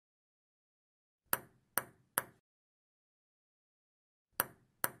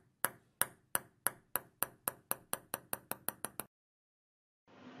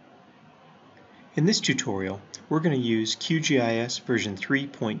In this tutorial, we're going to use QGIS version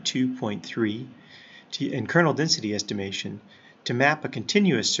 3.2.3 and kernel density estimation to map a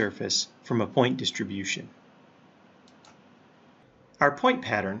continuous surface from a point distribution. Our point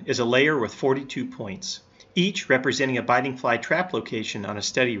pattern is a layer with 42 points, each representing a biting fly trap location on a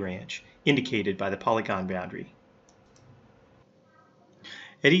study ranch, indicated by the polygon boundary.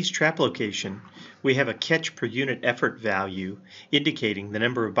 At each trap location, we have a catch per unit effort value indicating the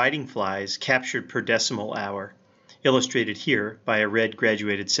number of biting flies captured per decimal hour, illustrated here by a red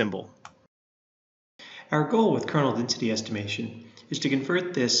graduated symbol. Our goal with kernel density estimation is to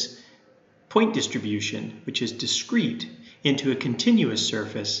convert this point distribution, which is discrete, into a continuous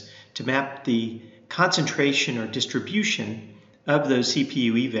surface to map the concentration or distribution of those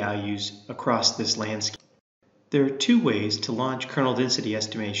CPUE values across this landscape. There are two ways to launch kernel density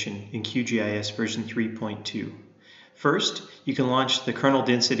estimation in QGIS version 3.2. First, you can launch the kernel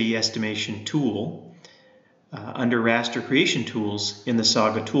density estimation tool under raster creation tools in the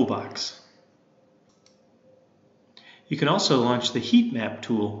Saga toolbox. You can also launch the heat map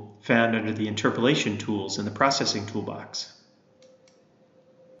tool found under the interpolation tools in the processing toolbox.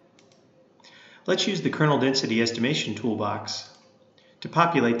 Let's use the kernel density estimation toolbox to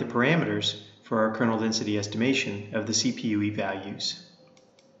populate the parameters for our kernel density estimation of the CPUE values.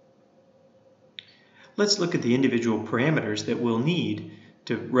 Let's look at the individual parameters that we'll need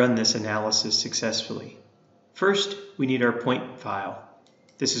to run this analysis successfully. First, we need our point file.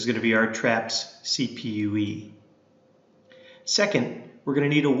 This is going to be our trap's CPUE. Second, we're going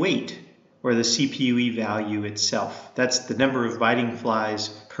to need a weight, or the CPUE value itself. That's the number of biting flies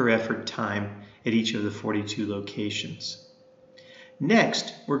per effort time at each of the 42 locations.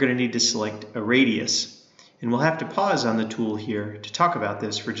 Next, we're going to need to select a radius, and we'll have to pause on the tool here to talk about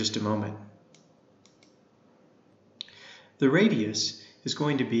this for just a moment. The radius is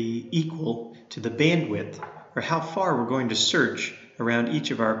going to be equal to the bandwidth, or how far we're going to search around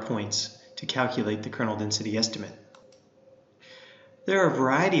each of our points to calculate the kernel density estimate. There are a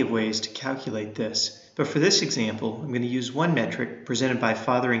variety of ways to calculate this, but for this example, I'm going to use one metric presented by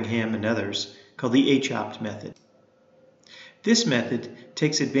Fotheringham and others called the hopt method. This method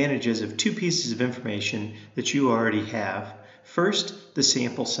takes advantages of two pieces of information that you already have. First, the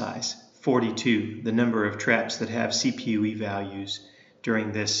sample size, 42, the number of traps that have CPUE values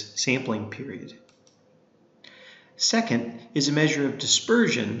during this sampling period. Second is a measure of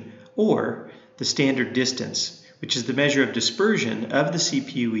dispersion, or the standard distance, which is the measure of dispersion of the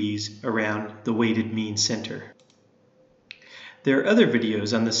CPUEs around the weighted mean center. There are other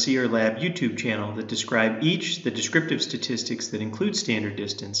videos on the CR Lab YouTube channel that describe each the descriptive statistics that include standard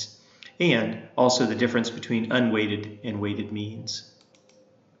distance and also the difference between unweighted and weighted means.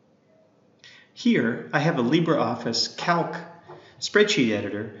 Here I have a LibreOffice Calc spreadsheet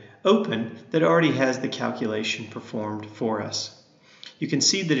editor open that already has the calculation performed for us. You can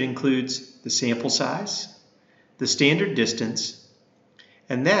see that it includes the sample size, the standard distance,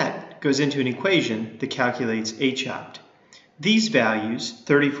 and that goes into an equation that calculates hopt. These values,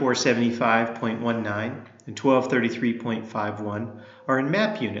 3475.19 and 1233.51, are in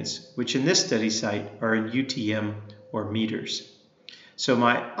map units, which in this study site are in UTM or meters. So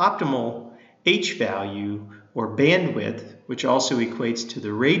my optimal H value, or bandwidth, which also equates to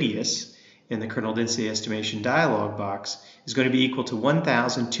the radius in the kernel density estimation dialog box, is going to be equal to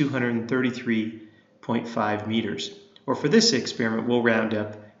 1,233.5 meters. Or for this experiment, we'll round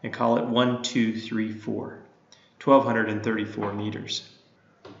up and call it 1234. 1,234 meters.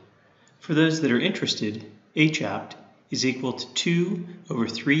 For those that are interested, hopt is equal to 2 over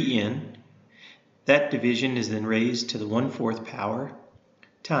 3n. That division is then raised to the 1/4 power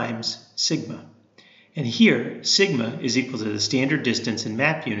times sigma. And here, sigma is equal to the standard distance in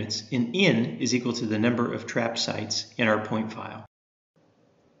map units, and n is equal to the number of trap sites in our point file.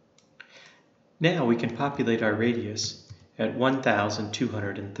 Now we can populate our radius at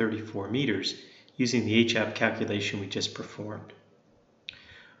 1,234 meters using the hopt calculation we just performed.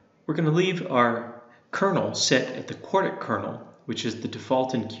 We're going to leave our kernel set at the quartic kernel, which is the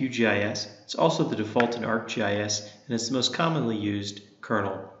default in QGIS. It's also the default in ArcGIS, and it's the most commonly used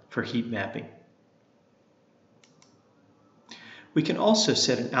kernel for heat mapping. We can also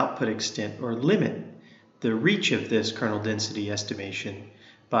set an output extent, or limit the reach of this kernel density estimation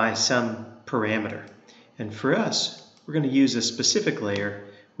by some parameter. And for us, we're going to use a specific layer,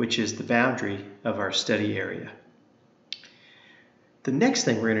 which is the boundary of our study area. The next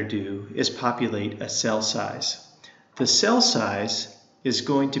thing we're going to do is populate a cell size. The cell size is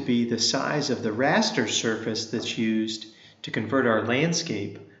going to be the size of the raster surface that's used to convert our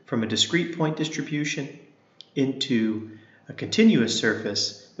landscape from a discrete point distribution into a continuous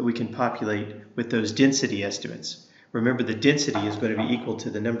surface that we can populate with those density estimates. Remember, the density is going to be equal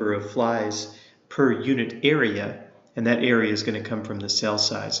to the number of flies per unit area, and that area is going to come from the cell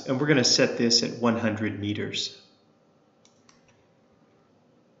size. And we're going to set this at 100 meters.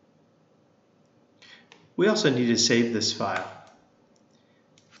 We also need to save this file.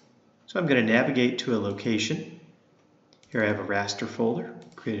 So I'm going to navigate to a location. Here I have a raster folder.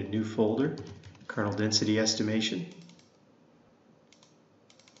 Create a new folder, kernel density estimation.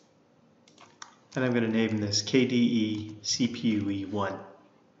 And I'm going to name this KDE CPUE 1.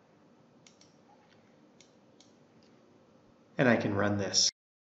 And I can run this.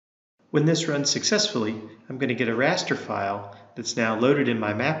 When this runs successfully, I'm going to get a raster file that's now loaded in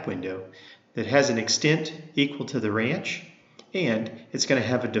my map window that has an extent equal to the ranch, and it's going to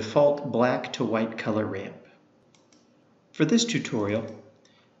have a default black to white color ramp. For this tutorial,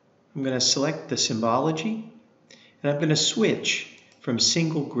 I'm going to select the symbology, and I'm going to switch from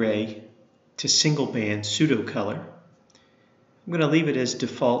single gray to single band pseudo color. I'm going to leave it as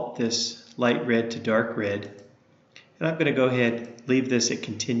default, this light red to dark red, and I'm going to go ahead, leave this at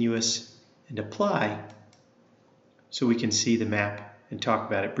continuous and apply so we can see the map and talk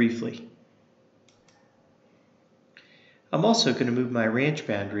about it briefly. I'm also going to move my ranch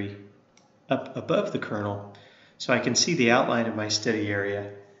boundary up above the kernel so I can see the outline of my study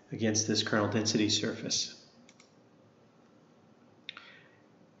area against this kernel density surface.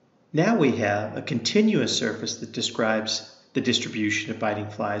 Now we have a continuous surface that describes the distribution of biting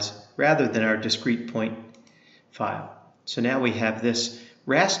flies rather than our discrete point file. So now we have this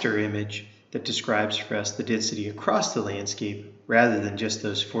raster image that describes for us the density across the landscape rather than just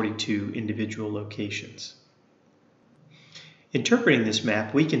those 42 individual locations. Interpreting this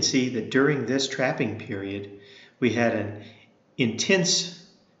map, we can see that during this trapping period, we had an intense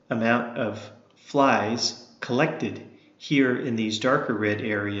amount of flies collected here in these darker red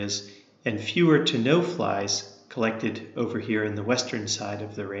areas and fewer to no flies collected over here in the western side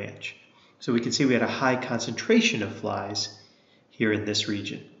of the ranch. So we can see we had a high concentration of flies here in this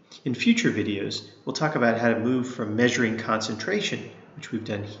region. In future videos, we'll talk about how to move from measuring concentration, which we've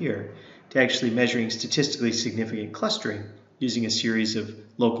done here, to actually measuring statistically significant clustering using a series of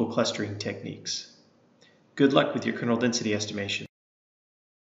local clustering techniques. Good luck with your kernel density estimation.